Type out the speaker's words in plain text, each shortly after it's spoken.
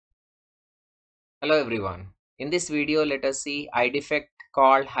Hello everyone. In this video, let us see eye defect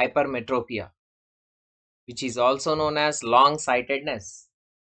called hypermetropia, which is also known as long-sightedness.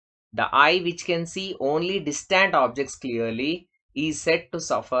 The eye which can see only distant objects clearly is said to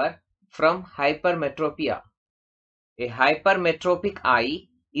suffer from hypermetropia. A hypermetropic eye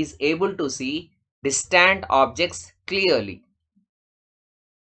is able to see distant objects clearly.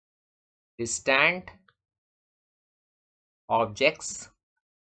 Distant objects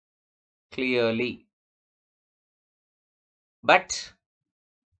clearly, but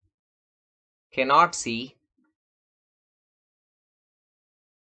cannot see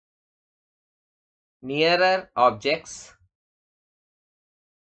nearer objects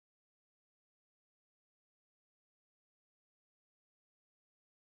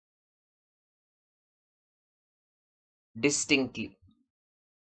distinctly.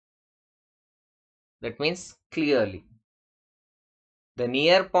 That means clearly. The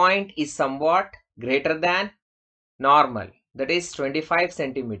near point is somewhat greater than normal, that is 25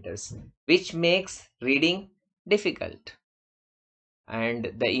 centimeters, which makes reading difficult.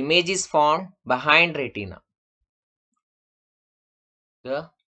 And the image is formed behind retina. The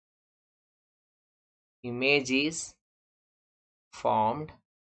image is formed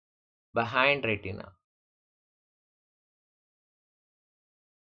behind retina.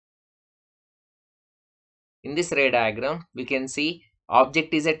 In this ray diagram, we can see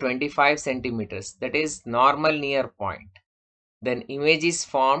object is at 25 centimeters, that is normal near point. Then image is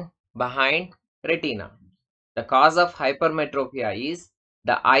formed behind retina. The cause of hypermetropia is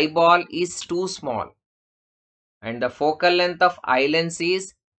the eyeball is too small and the focal length of eye lens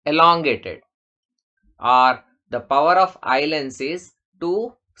is elongated, or the power of eye lens is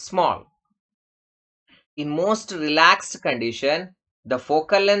too small. In most relaxed condition, the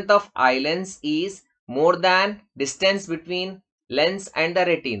focal length of eye lens is more than distance between lens and the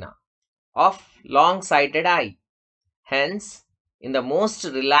retina of long-sighted eye. Hence, in the most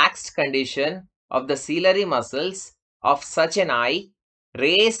relaxed condition of the ciliary muscles of such an eye,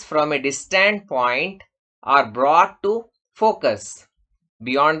 rays from a distant point are brought to focus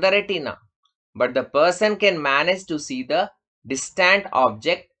beyond the retina, but the person can manage to see the distant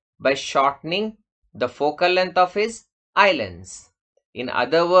object by shortening the focal length of his eye lens. In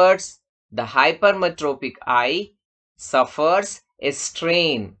other words, the hypermetropic eye suffers a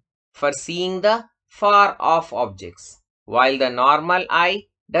strain for seeing the far off objects, while the normal eye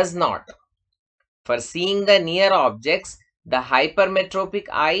does not. For seeing the near objects, the hypermetropic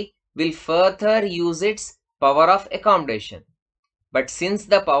eye will further use its power of accommodation. But since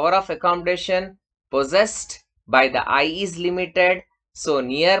the power of accommodation possessed by the eye is limited, so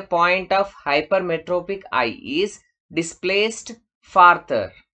near point of hypermetropic eye is displaced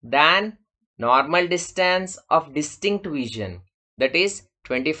farther than normal distance of distinct vision, that is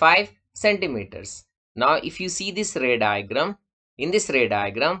 25 centimeters. Now if you see this ray diagram, in this ray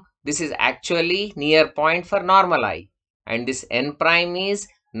diagram, this is actually near point for normal eye, and this n prime is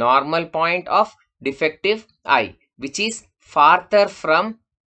normal point of defective eye, which is farther from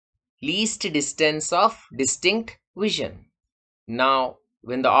least distance of distinct vision. Now,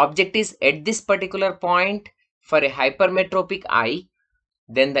 when the object is at this particular point for a hypermetropic eye,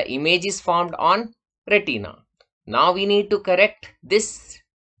 then the image is formed on retina. Now we need to correct this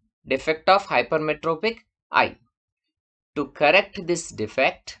defect of hypermetropic eye. To correct this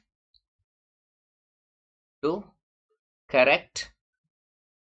defect,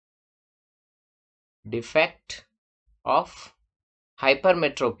 of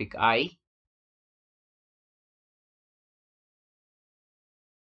hypermetropic eye,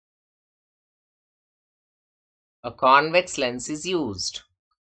 a convex lens is used.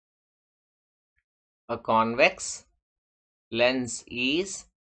 A convex lens is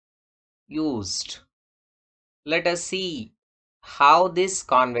used. Let us see how this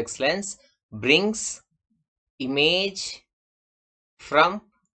convex lens brings image from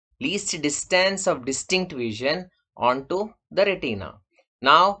least distance of distinct vision onto the retina.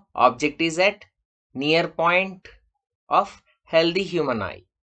 Now object is at near point of healthy human eye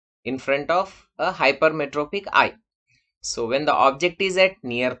in front of a hypermetropic eye. So when the object is at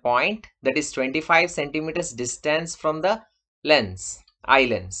near point, that is 25 centimeters distance from the lens, eye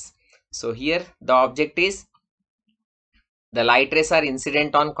lens. So here the object is, the light rays are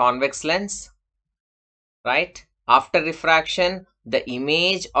incident on convex lens, right? After refraction, the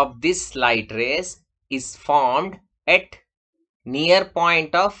image of this light rays is formed at near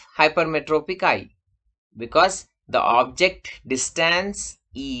point of hypermetropic eye, because the object distance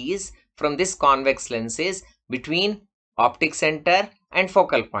is from this convex lens is between optic center and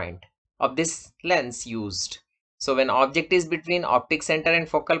focal point of this lens used. So when object is between optic center and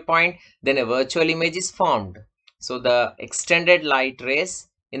focal point, then a virtual image is formed. So the extended light rays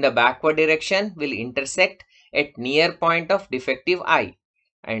in the backward direction will intersect at near point of defective eye.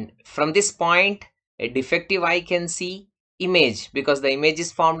 And from this point, a defective eye can see image because the image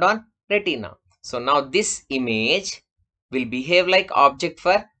is formed on retina. So now this image will behave like object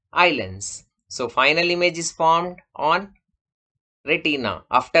for eye lens. So final image is formed on retina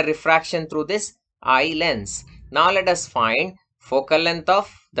after refraction through this eye lens. Now let us find focal length of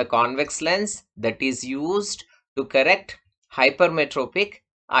the convex lens that is used to correct hypermetropic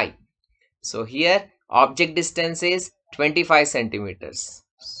eye. So here object distance is 25 centimeters.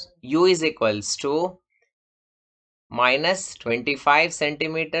 U is equals to minus 25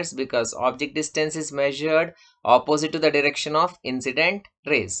 centimeters because object distance is measured opposite to the direction of incident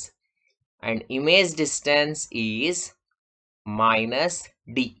rays. And image distance is minus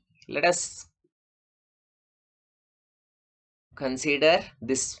d. Let us consider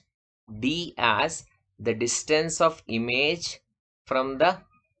this d as the distance of image from the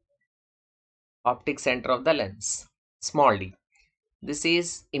optic center of the lens, small d. This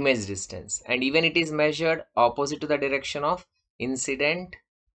is image distance, and even it is measured opposite to the direction of incident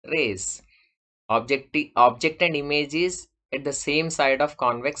rays. Object and image is at the same side of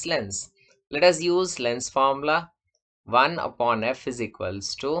convex lens. Let us use lens formula. 1 upon f is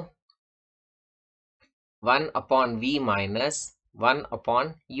equals to 1 upon v minus 1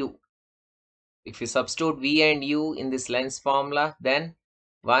 upon u. If you substitute v and u in this lens formula, then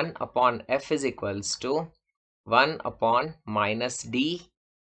 1 upon f is equals to 1 upon minus d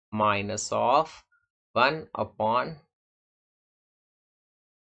minus of 1 upon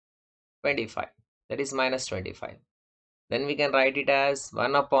 25. That is minus 25. Then we can write it as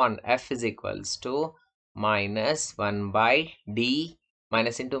 1 upon f is equals to minus 1 by d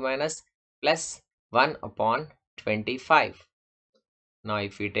minus into minus plus 1 upon 25. Now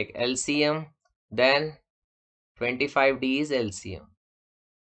if we take LCM, then 25d is LCM.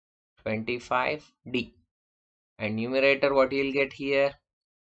 25d. And numerator, what you'll get here?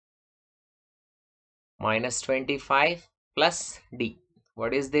 Minus 25 plus d.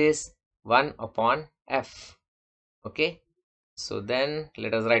 What is this? 1 upon f. Okay. So then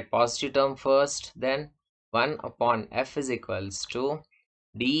let us write positive term first. Then 1 upon f is equals to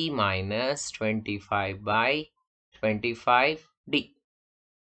d minus 25 by 25d.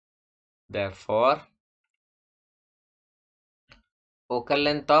 Therefore, focal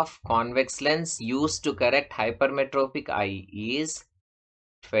length of convex lens used to correct hypermetropic eye is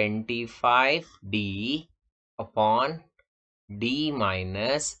 25d upon d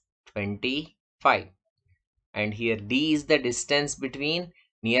minus 25. And here d is the distance between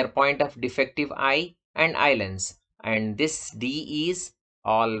near point of defective eye and eye lens. And this d is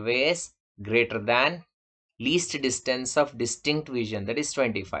always greater than least distance of distinct vision, that is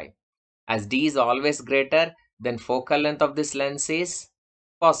 25. As d is always greater, then focal length of this lens is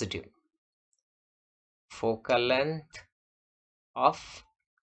positive. Focal length of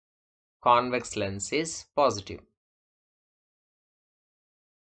convex lens is positive.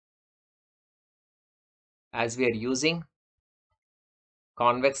 As we are using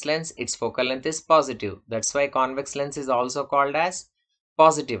convex lens, its focal length is positive. That's why convex lens is also called as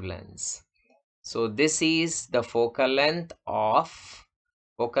positive lens. So this is the focal length of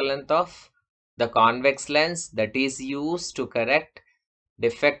the convex lens that is used to correct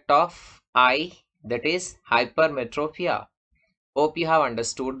defect of eye, that is hypermetropia. Hope you have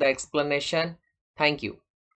understood the explanation. Thank you.